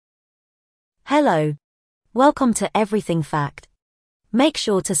Hello. Welcome to Everything Fact. Make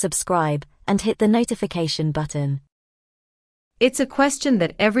sure to subscribe and hit the notification button. It's a question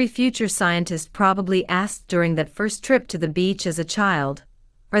that every future scientist probably asked during that first trip to the beach as a child.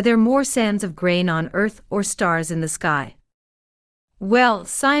 Are there more sands of grain on Earth or stars in the sky? Well,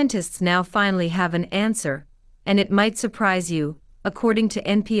 scientists now finally have an answer, and it might surprise you, according to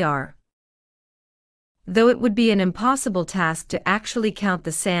NPR. Though it would be an impossible task to actually count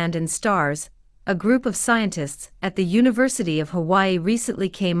the sand and stars, a group of scientists at the University of Hawaii recently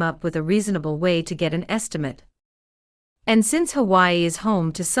came up with a reasonable way to get an estimate. And since Hawaii is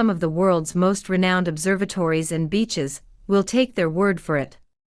home to some of the world's most renowned observatories and beaches, we'll take their word for it.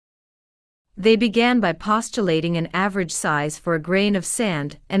 They began by postulating an average size for a grain of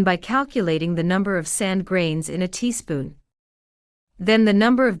sand and by calculating the number of sand grains in a teaspoon. Then the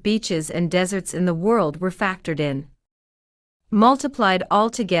number of beaches and deserts in the world were factored in. Multiplied all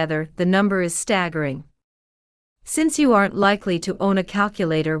together, the number is staggering. Since you aren't likely to own a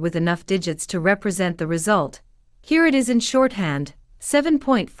calculator with enough digits to represent the result, here it is in shorthand: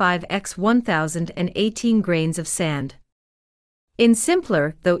 7.5 x 1018 grains of sand. In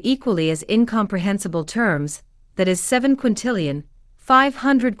simpler, though equally as incomprehensible terms, that is 7 quintillion,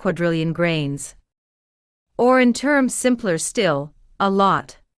 500 quadrillion grains. Or in terms simpler still, a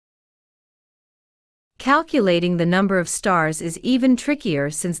lot. Calculating the number of stars is even trickier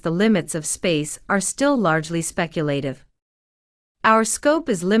since the limits of space are still largely speculative. Our scope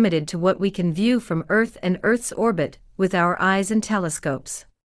is limited to what we can view from Earth and Earth's orbit with our eyes and telescopes.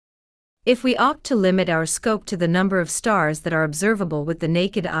 If we opt to limit our scope to the number of stars that are observable with the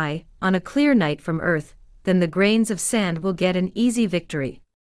naked eye on a clear night from Earth, then the grains of sand will get an easy victory.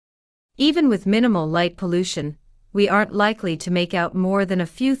 Even with minimal light pollution, we aren't likely to make out more than a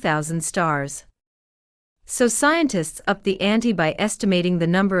few thousand stars. So scientists upped the ante by estimating the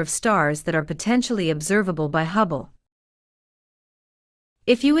number of stars that are potentially observable by Hubble.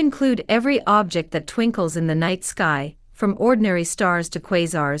 If you include every object that twinkles in the night sky, from ordinary stars to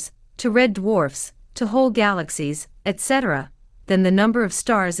quasars, to red dwarfs, to whole galaxies, etc., then the number of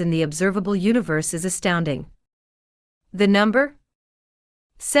stars in the observable universe is astounding. The number?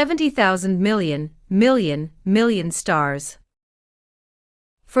 70,000 million stars.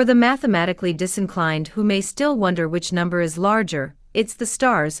 For the mathematically disinclined who may still wonder which number is larger, it's the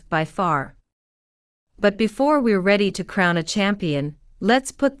stars, by far. But before we're ready to crown a champion,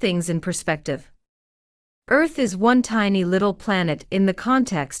 let's put things in perspective. Earth is one tiny little planet in the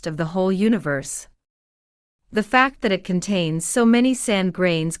context of the whole universe. The fact that it contains so many sand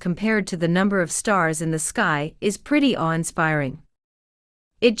grains compared to the number of stars in the sky is pretty awe-inspiring.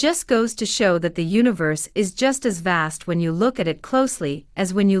 It just goes to show that the universe is just as vast when you look at it closely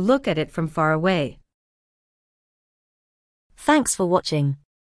as when you look at it from far away. Thanks for watching.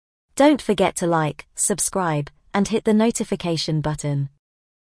 Don't forget to like, subscribe, and hit the notification button.